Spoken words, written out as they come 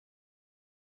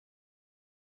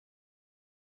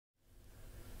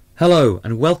Hello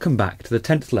and welcome back to the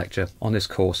 10th lecture on this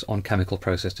course on chemical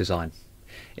process design.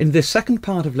 In this second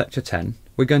part of lecture 10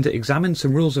 we're going to examine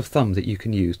some rules of thumb that you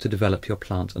can use to develop your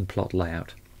plant and plot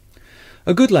layout.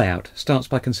 A good layout starts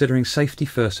by considering safety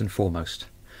first and foremost.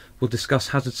 We'll discuss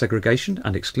hazard segregation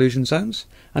and exclusion zones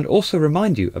and also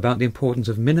remind you about the importance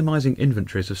of minimising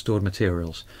inventories of stored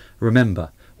materials.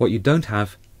 Remember, what you don't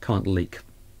have can't leak.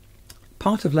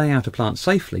 Part of laying out a plant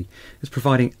safely is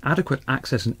providing adequate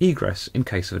access and egress in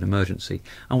case of an emergency,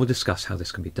 and we'll discuss how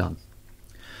this can be done.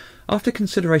 After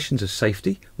considerations of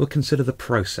safety, we'll consider the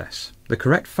process. The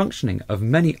correct functioning of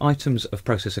many items of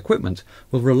process equipment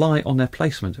will rely on their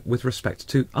placement with respect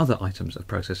to other items of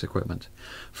process equipment.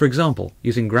 For example,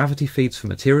 using gravity feeds for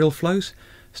material flows,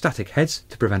 static heads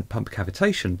to prevent pump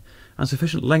cavitation, and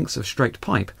sufficient lengths of straight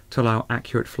pipe to allow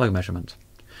accurate flow measurement.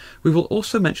 We will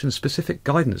also mention specific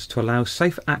guidance to allow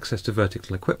safe access to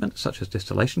vertical equipment such as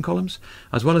distillation columns,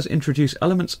 as well as introduce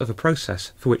elements of a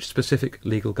process for which specific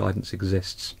legal guidance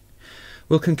exists.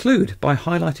 We'll conclude by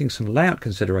highlighting some layout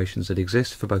considerations that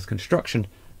exist for both construction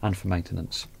and for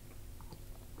maintenance.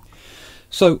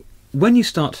 So, when you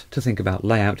start to think about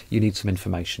layout, you need some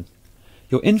information.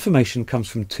 Your information comes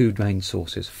from two main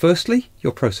sources. Firstly,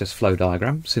 your process flow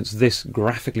diagram, since this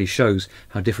graphically shows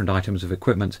how different items of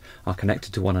equipment are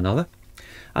connected to one another,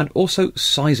 and also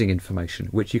sizing information,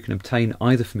 which you can obtain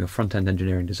either from your front-end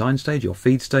engineering design stage, your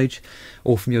feed stage,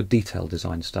 or from your detailed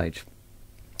design stage.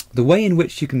 The way in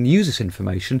which you can use this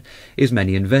information is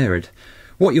many and varied.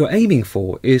 What you're aiming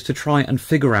for is to try and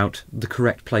figure out the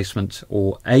correct placement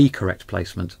or a correct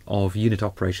placement of unit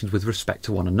operations with respect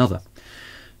to one another.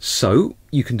 So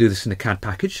you can do this in a CAD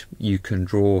package. You can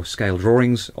draw scale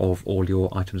drawings of all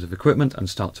your items of equipment and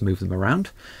start to move them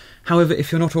around. However,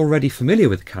 if you're not already familiar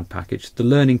with the CAD package, the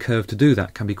learning curve to do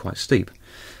that can be quite steep.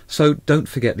 So don't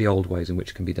forget the old ways in which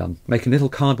it can be done, making little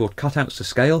cardboard cutouts to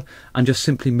scale and just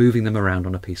simply moving them around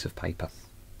on a piece of paper.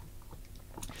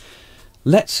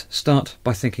 Let's start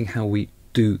by thinking how we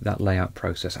do that layout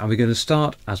process, and we're going to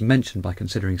start, as mentioned, by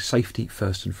considering safety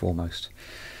first and foremost.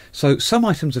 So some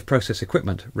items of process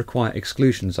equipment require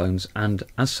exclusion zones and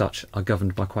as such are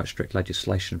governed by quite strict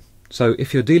legislation. So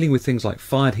if you're dealing with things like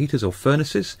fired heaters or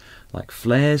furnaces, like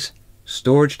flares,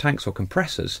 storage tanks or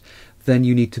compressors, then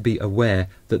you need to be aware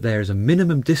that there is a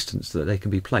minimum distance that they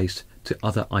can be placed to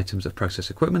other items of process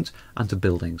equipment and to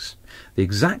buildings. The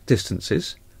exact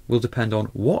distances will depend on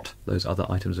what those other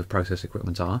items of process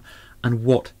equipment are and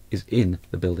what is in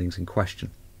the buildings in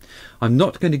question. I'm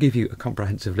not going to give you a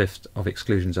comprehensive list of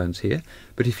exclusion zones here,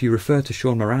 but if you refer to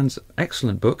Sean Moran's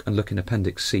excellent book and look in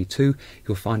Appendix C2,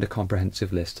 you'll find a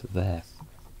comprehensive list there.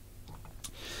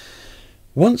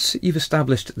 Once you've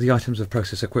established the items of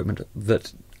process equipment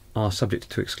that are subject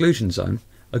to exclusion zone,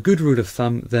 a good rule of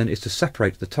thumb then is to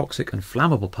separate the toxic and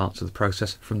flammable parts of the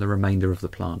process from the remainder of the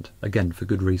plant, again for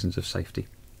good reasons of safety.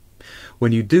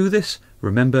 When you do this,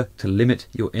 remember to limit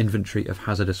your inventory of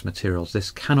hazardous materials. This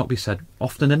cannot be said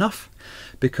often enough,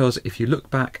 because if you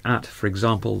look back at, for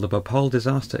example, the Bhopal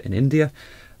disaster in India,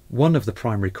 one of the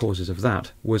primary causes of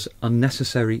that was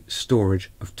unnecessary storage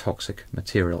of toxic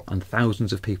material, and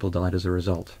thousands of people died as a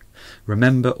result.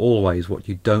 Remember always, what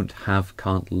you don't have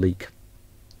can't leak.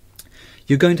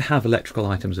 You're going to have electrical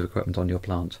items of equipment on your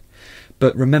plant,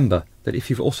 but remember that if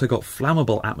you've also got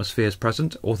flammable atmospheres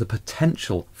present, or the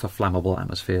potential for flammable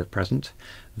atmosphere present,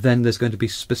 then there's going to be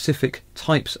specific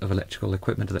types of electrical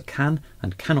equipment that can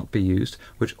and cannot be used,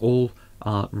 which all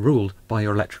are ruled by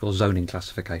your electrical zoning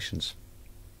classifications.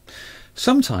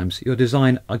 Sometimes your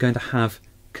design are going to have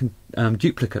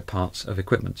duplicate parts of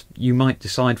equipment. You might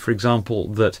decide, for example,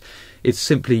 that it's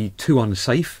simply too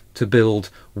unsafe to build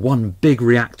one big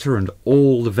reactor and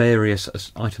all the various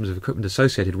items of equipment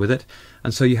associated with it,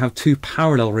 and so you have two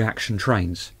parallel reaction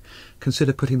trains.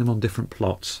 Consider putting them on different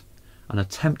plots and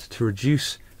attempt to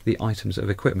reduce the items of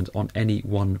equipment on any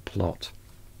one plot.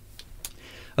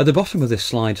 At the bottom of this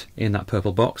slide in that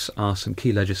purple box are some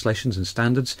key legislations and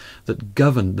standards that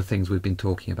govern the things we've been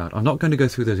talking about. I'm not going to go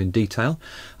through those in detail,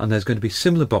 and there's going to be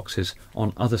similar boxes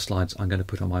on other slides I'm going to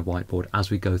put on my whiteboard as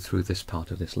we go through this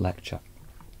part of this lecture.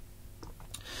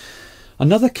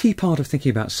 Another key part of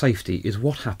thinking about safety is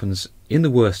what happens in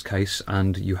the worst case,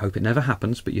 and you hope it never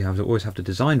happens, but you always have to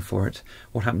design for it,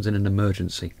 what happens in an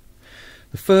emergency.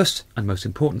 The first and most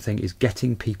important thing is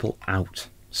getting people out.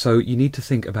 So you need to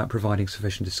think about providing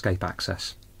sufficient escape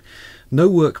access. No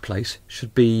workplace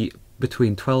should be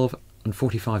between 12 and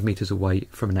 45 metres away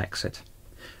from an exit.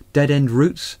 Dead-end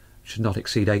routes should not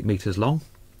exceed 8 metres long.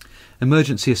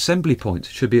 Emergency assembly points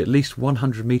should be at least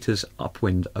 100 metres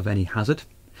upwind of any hazard.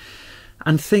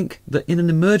 And think that in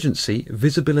an emergency,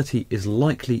 visibility is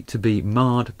likely to be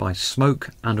marred by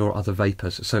smoke and or other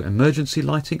vapours. So emergency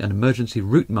lighting and emergency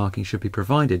route marking should be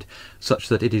provided such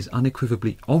that it is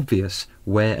unequivocally obvious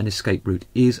where an escape route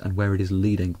is and where it is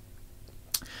leading.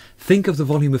 Think of the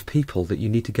volume of people that you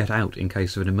need to get out in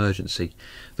case of an emergency.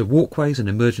 The walkways and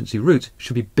emergency routes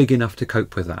should be big enough to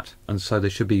cope with that, and so they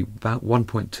should be about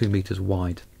 1.2 metres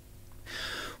wide.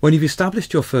 When you've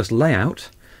established your first layout,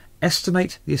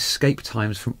 estimate the escape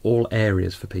times from all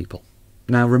areas for people.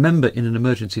 Now remember, in an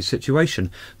emergency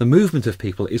situation, the movement of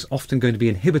people is often going to be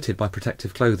inhibited by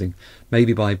protective clothing,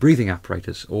 maybe by breathing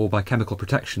apparatus or by chemical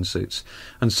protection suits,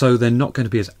 and so they're not going to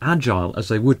be as agile as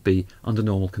they would be under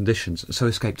normal conditions, so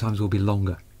escape times will be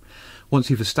longer. Once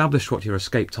you've established what your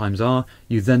escape times are,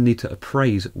 you then need to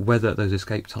appraise whether those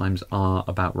escape times are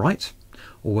about right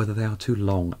or whether they are too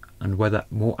long and whether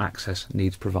more access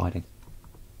needs providing.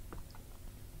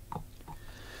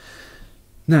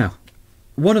 Now,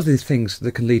 one of the things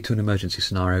that can lead to an emergency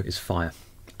scenario is fire.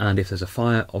 And if there's a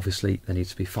fire, obviously there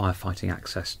needs to be firefighting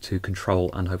access to control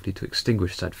and hopefully to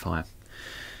extinguish said fire.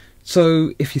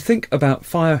 So if you think about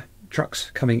fire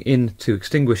trucks coming in to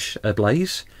extinguish a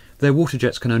blaze, their water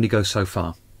jets can only go so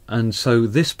far. And so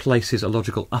this places a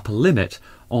logical upper limit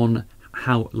on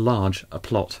how large a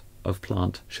plot of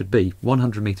plant should be,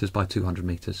 100 metres by 200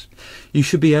 metres. You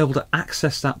should be able to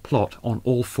access that plot on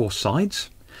all four sides,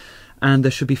 and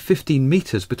there should be 15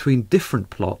 metres between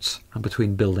different plots and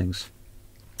between buildings.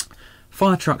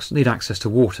 Fire trucks need access to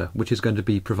water, which is going to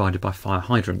be provided by fire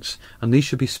hydrants, and these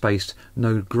should be spaced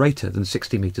no greater than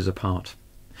 60 metres apart.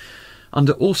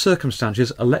 Under all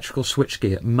circumstances, electrical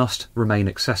switchgear must remain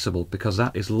accessible because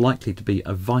that is likely to be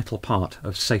a vital part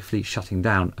of safely shutting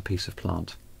down a piece of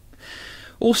plant.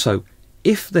 Also,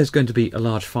 if there's going to be a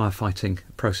large firefighting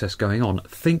process going on,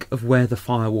 think of where the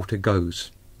fire water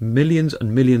goes. Millions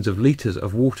and millions of litres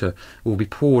of water will be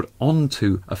poured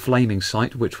onto a flaming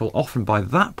site, which will often by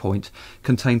that point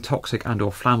contain toxic and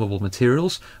or flammable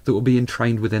materials that will be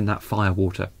entrained within that fire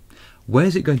water.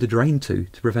 Where's it going to drain to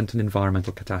prevent an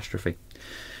environmental catastrophe?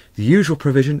 The usual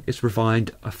provision is to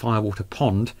provide a fire water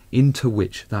pond into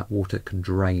which that water can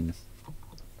drain.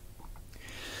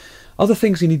 Other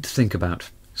things you need to think about.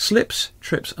 Slips,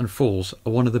 trips and falls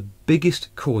are one of the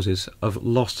biggest causes of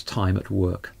lost time at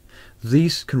work.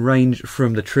 These can range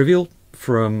from the trivial,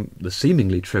 from the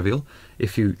seemingly trivial,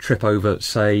 if you trip over,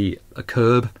 say, a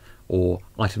curb, or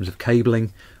items of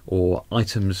cabling, or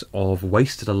items of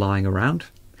waste that are lying around,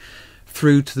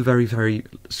 through to the very, very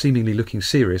seemingly looking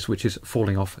serious, which is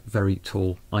falling off very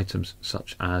tall items,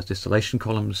 such as distillation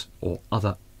columns, or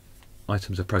other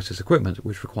items of process equipment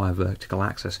which require vertical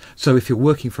access. So if you're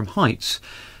working from heights,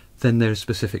 then there is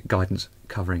specific guidance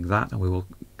covering that, and we will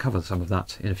cover some of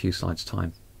that in a few slides'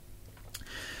 time.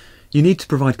 You need to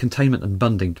provide containment and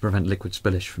bunding to prevent liquid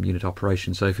spillage from unit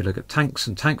operation. So if you look at tanks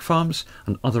and tank farms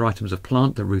and other items of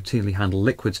plant that routinely handle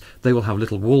liquids, they will have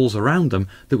little walls around them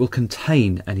that will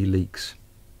contain any leaks.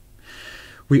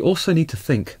 We also need to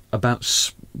think about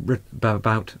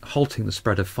halting the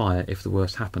spread of fire if the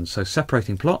worst happens. So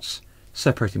separating plots,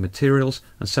 separating materials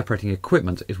and separating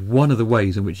equipment is one of the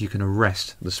ways in which you can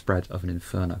arrest the spread of an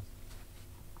inferno.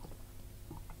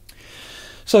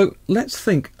 So let's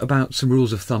think about some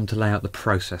rules of thumb to lay out the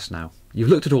process now. You've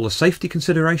looked at all the safety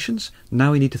considerations,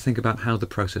 now we need to think about how the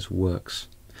process works.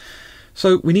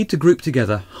 So we need to group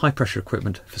together high pressure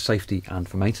equipment for safety and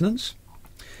for maintenance.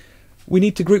 We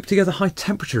need to group together high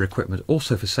temperature equipment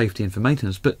also for safety and for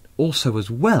maintenance, but also as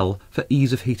well for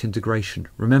ease of heat integration.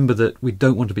 Remember that we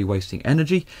don't want to be wasting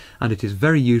energy, and it is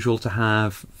very usual to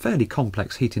have fairly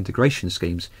complex heat integration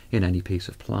schemes in any piece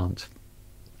of plant.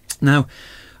 Now,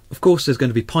 of course, there's going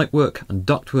to be pipework and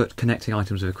ductwork connecting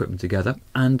items of equipment together,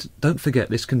 and don't forget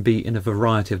this can be in a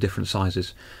variety of different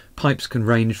sizes. Pipes can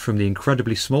range from the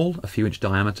incredibly small, a few inch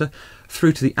diameter,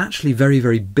 through to the actually very,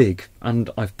 very big, and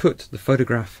I've put the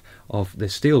photograph of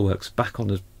this steelworks back on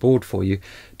the board for you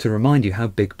to remind you how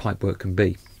big pipework can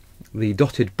be. The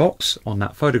dotted box on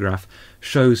that photograph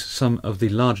shows some of the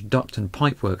large duct and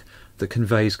pipework that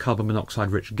conveys carbon monoxide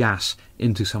rich gas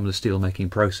into some of the steel making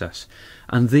process,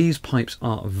 and these pipes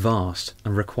are vast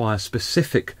and require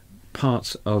specific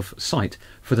parts of site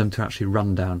for them to actually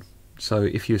run down. So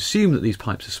if you assume that these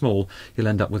pipes are small, you'll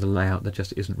end up with a layout that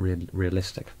just isn't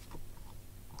realistic.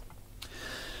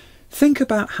 Think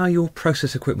about how your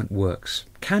process equipment works.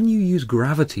 Can you use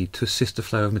gravity to assist the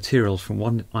flow of materials from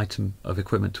one item of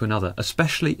equipment to another,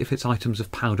 especially if it's items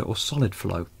of powder or solid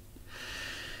flow?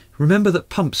 Remember that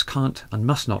pumps can't and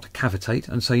must not cavitate,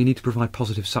 and so you need to provide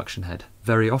positive suction head,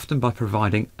 very often by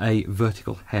providing a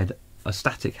vertical head, a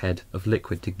static head of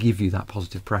liquid to give you that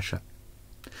positive pressure.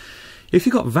 If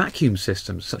you've got vacuum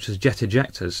systems such as jet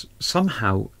ejectors,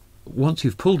 somehow once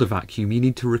you've pulled a vacuum you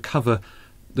need to recover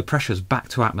the pressures back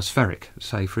to atmospheric,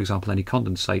 say for example any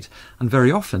condensate, and very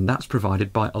often that's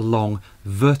provided by a long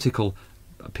vertical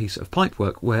piece of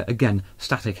pipework where again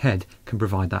static head can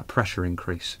provide that pressure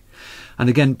increase. And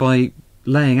again, by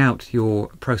laying out your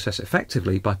process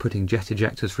effectively, by putting jet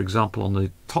ejectors for example on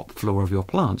the top floor of your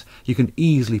plant, you can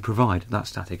easily provide that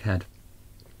static head.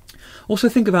 Also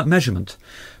think about measurement.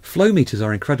 Flow meters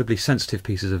are incredibly sensitive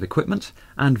pieces of equipment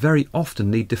and very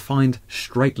often need defined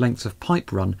straight lengths of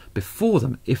pipe run before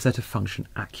them if they're to function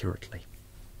accurately.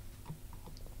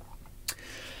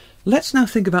 Let's now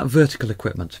think about vertical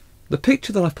equipment. The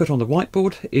picture that I've put on the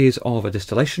whiteboard is of a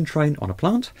distillation train on a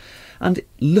plant, and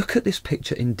look at this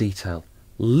picture in detail.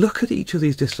 Look at each of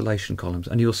these distillation columns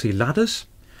and you'll see ladders,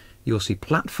 you'll see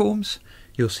platforms,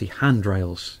 you'll see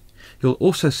handrails. You'll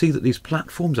also see that these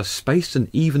platforms are spaced an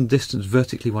even distance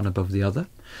vertically one above the other.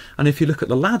 And if you look at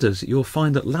the ladders, you'll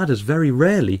find that ladders very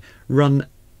rarely run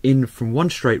in from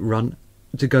one straight run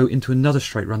to go into another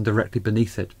straight run directly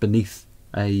beneath it, beneath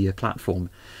a platform.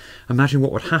 Imagine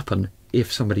what would happen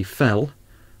if somebody fell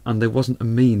and there wasn't a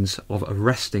means of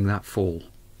arresting that fall.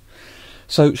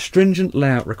 So stringent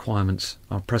layout requirements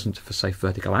are present for safe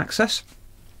vertical access.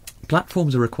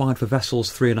 Platforms are required for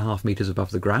vessels 3.5 metres above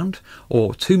the ground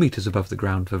or 2 metres above the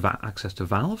ground for access to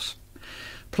valves.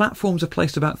 Platforms are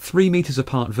placed about 3 metres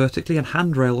apart vertically and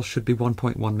handrails should be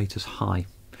 1.1 metres high.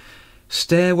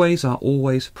 Stairways are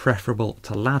always preferable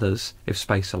to ladders if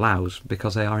space allows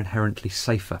because they are inherently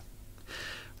safer.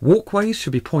 Walkways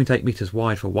should be 0.8 metres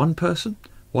wide for one person,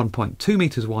 1.2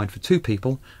 metres wide for 2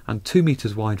 people and 2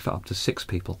 metres wide for up to 6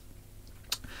 people.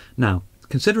 Now,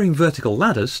 considering vertical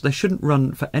ladders, they shouldn't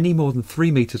run for any more than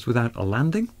 3 metres without a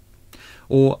landing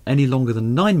or any longer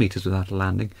than 9 metres without a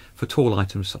landing for tall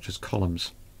items such as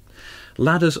columns.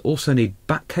 Ladders also need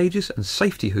back cages and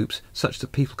safety hoops such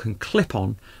that people can clip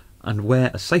on and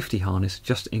wear a safety harness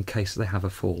just in case they have a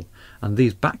fall. And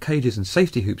these back cages and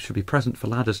safety hoops should be present for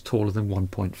ladders taller than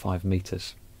 1.5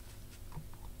 metres.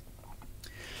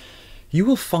 You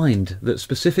will find that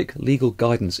specific legal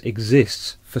guidance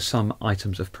exists for some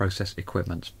items of process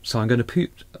equipment. So I'm going to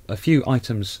put a few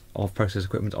items of process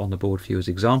equipment on the board for you as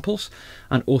examples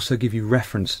and also give you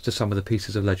reference to some of the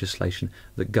pieces of legislation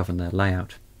that govern their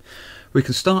layout. We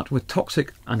can start with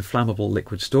toxic and flammable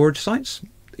liquid storage sites.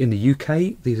 In the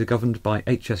UK, these are governed by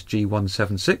HSG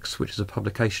 176, which is a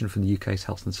publication from the UK's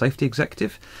Health and Safety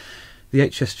Executive. The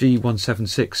HSG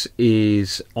 176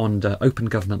 is under Open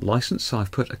Government Licence, so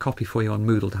I've put a copy for you on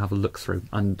Moodle to have a look through.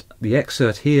 And the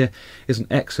excerpt here is an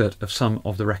excerpt of some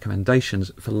of the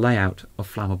recommendations for layout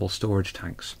of flammable storage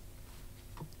tanks.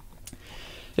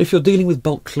 If you're dealing with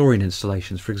bulk chlorine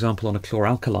installations, for example on a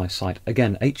chloralkali site,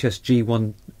 again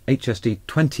HSD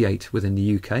 28 within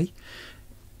the UK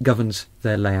governs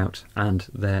their layout and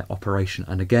their operation.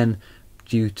 And again,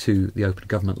 due to the Open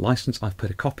Government Licence, I've put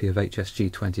a copy of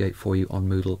HSG 28 for you on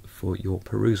Moodle for your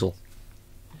perusal.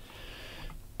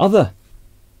 Other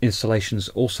installations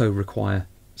also require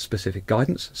specific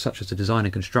guidance, such as the design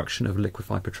and construction of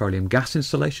liquefied petroleum gas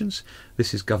installations.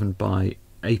 This is governed by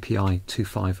API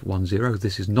 2510.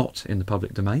 This is not in the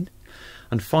public domain.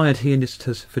 And fire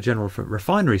deinhibitors for general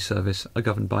refinery service are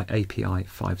governed by API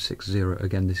 560.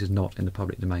 Again, this is not in the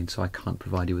public domain, so I can't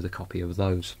provide you with a copy of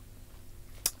those.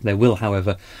 There will,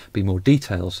 however, be more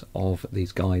details of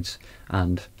these guides,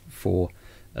 and for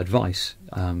advice,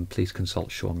 please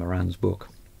consult Sean Moran's book.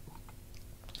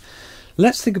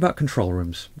 Let's think about control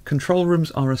rooms. Control rooms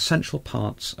are essential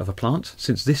parts of a plant,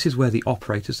 since this is where the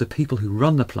operators, the people who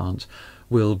run the plant,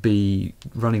 will be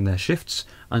running their shifts,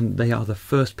 and they are the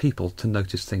first people to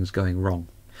notice things going wrong.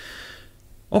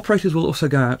 Operators will also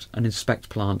go out and inspect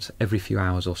plant every few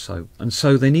hours or so, and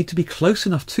so they need to be close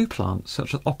enough to plant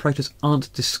such that operators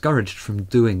aren't discouraged from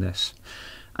doing this.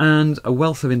 And a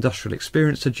wealth of industrial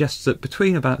experience suggests that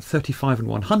between about 35 and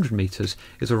 100 metres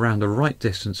is around the right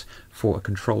distance for a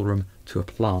control room to a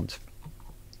plant.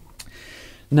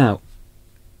 Now,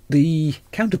 the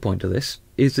counterpoint to this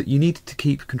is that you need to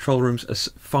keep control rooms as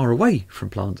far away from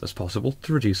plant as possible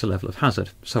to reduce the level of hazard.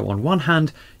 So on one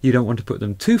hand, you don't want to put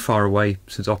them too far away,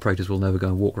 since operators will never go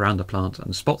and walk around the plant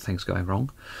and spot things going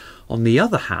wrong. On the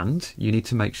other hand, you need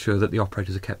to make sure that the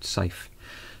operators are kept safe.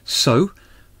 So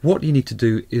what you need to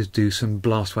do is do some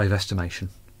blast wave estimation.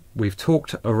 We've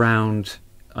talked around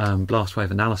blast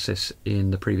wave analysis in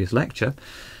the previous lecture.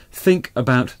 Think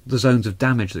about the zones of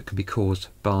damage that can be caused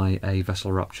by a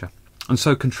vessel rupture. And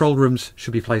so control rooms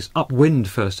should be placed upwind,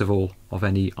 first of all, of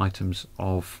any items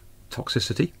of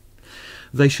toxicity.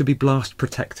 They should be blast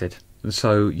protected. And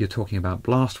so you're talking about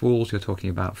blast walls, you're talking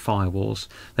about firewalls.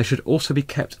 They should also be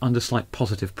kept under slight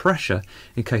positive pressure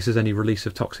in case there's any release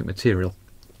of toxic material.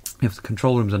 If the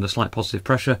control room's under slight positive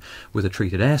pressure with a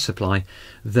treated air supply,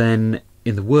 then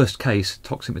in the worst case,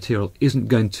 toxic material isn't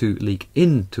going to leak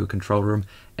into a control room.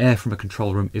 Air from a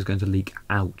control room is going to leak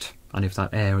out. And if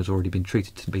that air has already been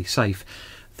treated to be safe,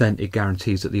 then it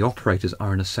guarantees that the operators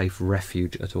are in a safe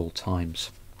refuge at all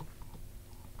times.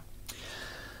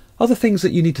 Other things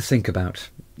that you need to think about.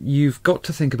 You've got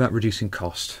to think about reducing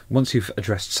cost. Once you've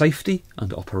addressed safety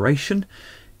and operation,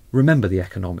 remember the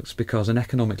economics, because an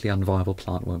economically unviable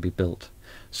plant won't be built.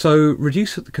 So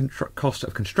reduce the cost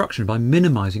of construction by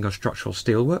minimising your structural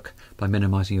steelwork, by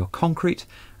minimising your concrete,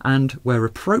 and where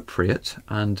appropriate,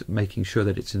 and making sure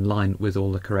that it's in line with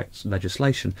all the correct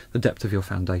legislation, the depth of your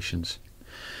foundations.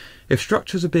 If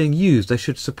structures are being used, they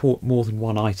should support more than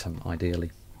one item,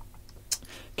 ideally.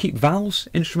 Keep valves,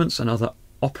 instruments and other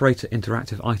operator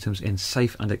interactive items in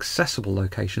safe and accessible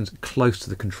locations close to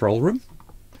the control room.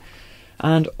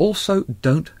 And also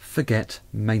don't forget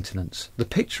maintenance. The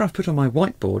picture I've put on my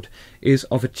whiteboard is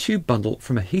of a tube bundle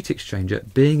from a heat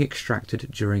exchanger being extracted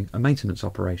during a maintenance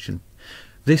operation.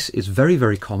 This is very,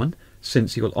 very common,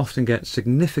 since you will often get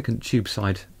significant tube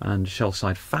side and shell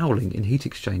side fouling in heat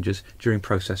exchangers during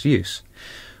process use.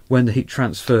 When the heat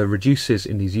transfer reduces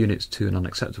in these units to an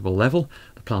unacceptable level,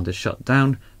 the plant is shut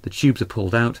down, the tubes are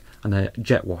pulled out and they're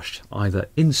jet washed, either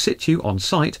in situ on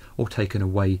site or taken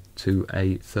away to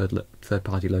a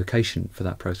third-party location for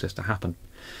that process to happen.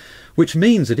 Which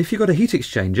means that if you've got a heat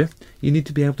exchanger, you need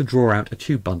to be able to draw out a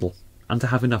tube bundle and to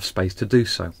have enough space to do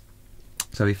so.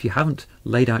 So if you haven't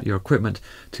laid out your equipment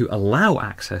to allow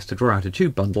access to draw out a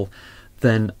tube bundle,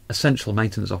 then essential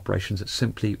maintenance operations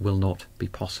simply will not be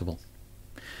possible.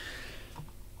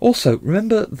 Also,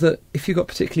 remember that if you've got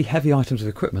particularly heavy items of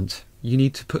equipment, you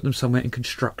need to put them somewhere in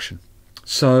construction.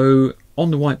 So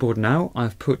on the whiteboard now,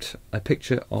 I've put a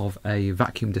picture of a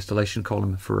vacuum distillation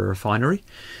column for a refinery.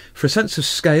 For a sense of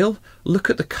scale, look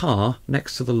at the car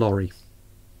next to the lorry.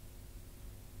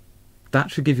 That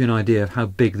should give you an idea of how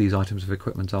big these items of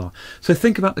equipment are. So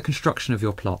think about the construction of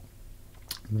your plot.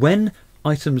 When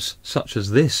items such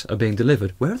as this are being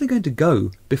delivered, where are they going to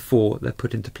go before they're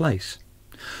put into place?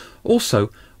 Also,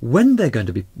 when they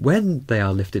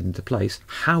are lifted into place,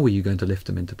 how are you going to lift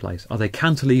them into place? Are they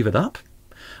cantilevered up?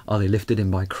 Are they lifted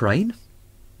in by crane?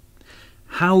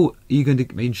 How are you going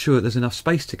to ensure there's enough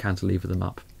space to cantilever them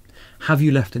up? Have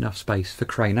you left enough space for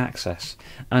crane access?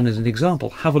 And as an example,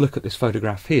 have a look at this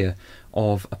photograph here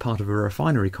of a part of a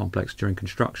refinery complex during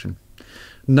construction.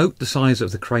 Note the size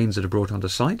of the cranes that are brought onto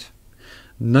site.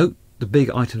 Note the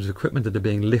big items of equipment that are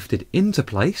being lifted into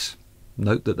place.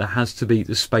 Note that there has to be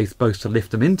the space both to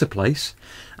lift them into place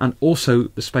and also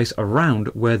the space around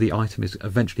where the item is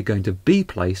eventually going to be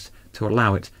placed to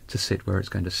allow it to sit where it's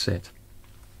going to sit.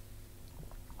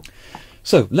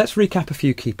 So let's recap a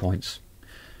few key points.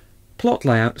 Plot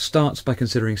layout starts by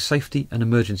considering safety and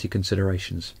emergency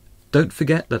considerations. Don't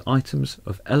forget that items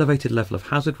of elevated level of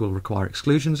hazard will require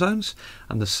exclusion zones,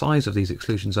 and the size of these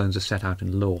exclusion zones are set out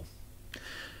in law.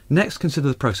 Next, consider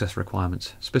the process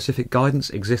requirements. Specific guidance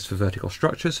exists for vertical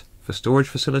structures, for storage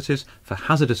facilities, for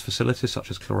hazardous facilities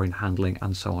such as chlorine handling,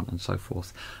 and so on and so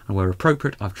forth. And where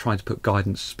appropriate, I've tried to put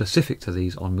guidance specific to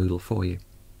these on Moodle for you.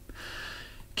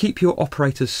 Keep your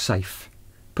operators safe.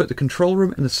 Put the control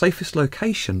room in the safest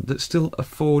location that still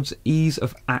affords ease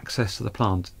of access to the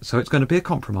plant. So it's going to be a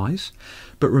compromise,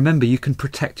 but remember, you can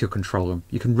protect your control room.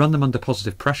 You can run them under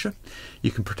positive pressure,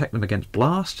 you can protect them against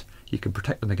blast, you can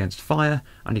protect them against fire,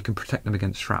 and you can protect them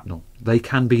against shrapnel. They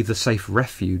can be the safe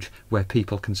refuge where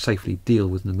people can safely deal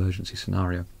with an emergency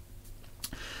scenario.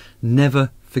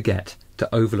 Never forget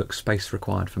to overlook space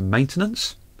required for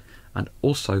maintenance and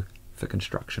also for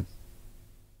construction.